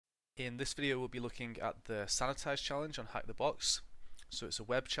In this video we'll be looking at the sanitize challenge on HackTheBox. So it's a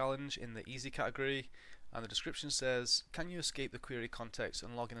web challenge in the easy category, and the description says, can you escape the query context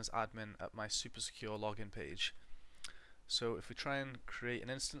and log in as admin at my super secure login page? So if we try and create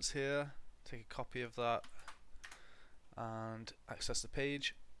an instance here, take a copy of that and access the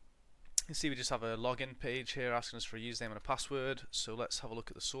page, you can see we just have a login page here asking us for a username and a password. So let's have a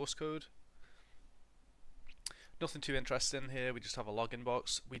look at the source code. Nothing too interesting here, we just have a login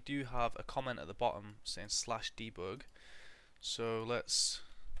box. We do have a comment at the bottom saying /debug. So let's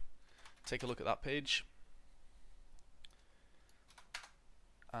take a look at that page.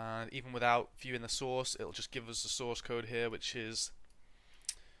 And even without viewing the source, it'll just give us the source code here, which is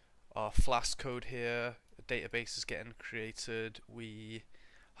our Flask code here. A database is getting created. We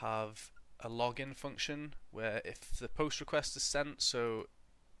have a login function where if the post request is sent, so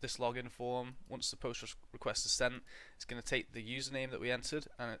this login form, once the post request is sent, it's going to take the username that we entered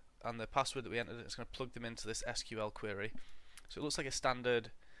and the password that we entered, it's going to plug them into this SQL query. So it looks like a standard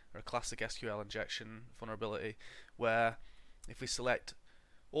or a classic SQL injection vulnerability, where if we select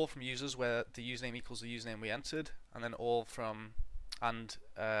all from users where the username equals the username we entered, and then all from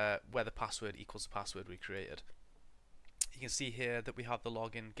where the password equals the password we created. You can see here that we have the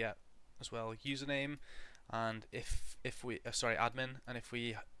login get as well username, and if we admin, and if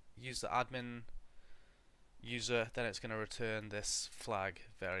we use the admin user, then it's going to return this flag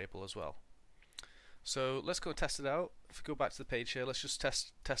variable as well. So let's go and test it out. If we go back to the page here, let's just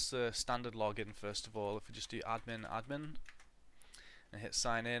test the standard login first of all. If we just do admin and hit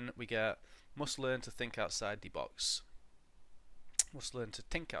sign in, we get must learn to think outside the box. Must learn to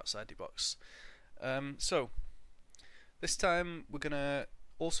think outside the box. So this time we're gonna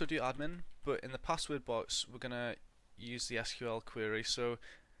also do admin, but in the password box we're gonna use the SQL query. So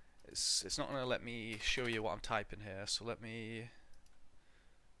it's not gonna let me show you what I'm typing here. So let me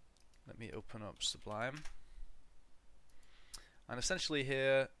open up Sublime. And essentially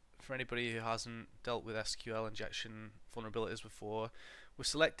here, for anybody who hasn't dealt with SQL injection vulnerabilities before, we're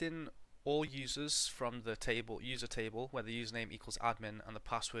selecting all users from the user table where the username equals admin and the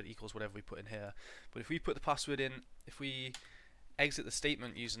password equals whatever we put in here. But if we put the password in, if we exit the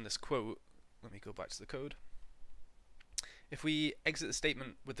statement using this quote, let me go back to the code. If we exit the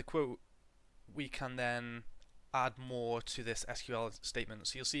statement with the quote, we can then add more to this SQL statement.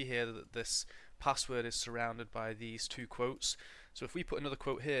 So you'll see here that this password is surrounded by these two quotes. So if we put another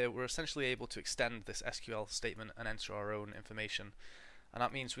quote here, we're essentially able to extend this SQL statement and enter our own information. And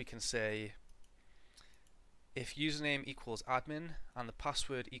that means we can say if username equals admin and the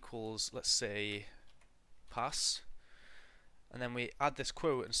password equals, let's say, pass, and then we add this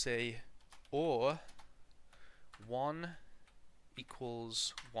quote and say or 1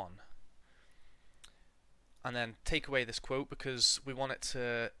 equals 1, and then take away this quote because we want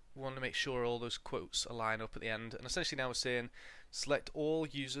to make sure all those quotes align up at the end. And essentially now we're saying select all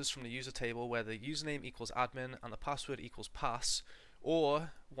users from the user table where the username equals admin and the password equals pass,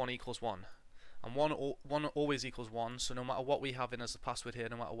 or 1 equals 1. And 1 always equals 1, so no matter what we have in as the password here,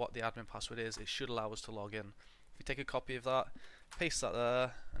 no matter what the admin password is, it should allow us to log in. If we take a copy of that, paste that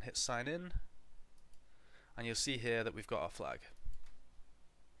there and hit sign in, and you'll see here that we've got our flag.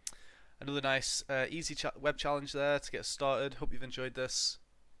 Another nice easy web challenge there to get started. Hope you've enjoyed this.